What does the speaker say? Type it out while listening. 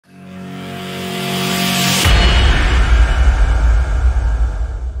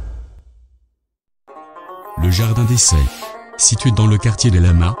le jardin d'essai, situé dans le quartier de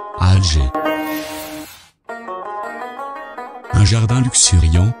Hamma, à Alger. Un jardin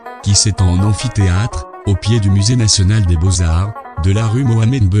luxuriant, qui s'étend en amphithéâtre, au pied du musée national des beaux-arts, de la rue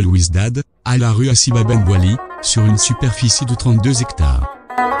Mohamed Belouizdad, à la rue Hassiba Ben Bouali, sur une superficie de 32 hectares.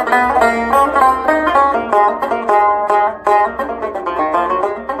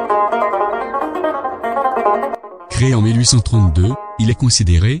 Créé en 1832, il est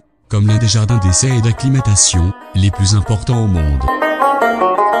considéré comme l'un des jardins d'essai et d'acclimatation les plus importants au monde.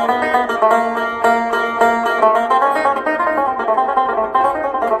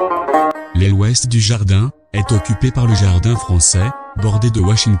 L'aile ouest du jardin est occupé par le jardin français, bordé de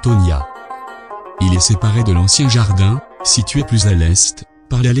Washingtonia. Il est séparé de l'ancien jardin, situé plus à l'est,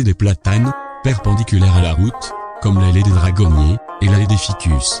 par l'allée des platanes, perpendiculaire à la route, comme l'allée des dragonniers et l'allée des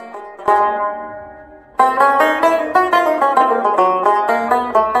ficus.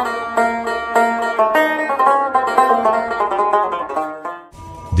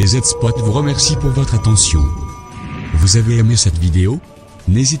 dzspot vous remercie pour votre attention. Vous avez aimé cette vidéo?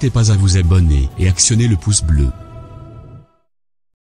 N'hésitez pas à vous abonner et actionner le pouce bleu.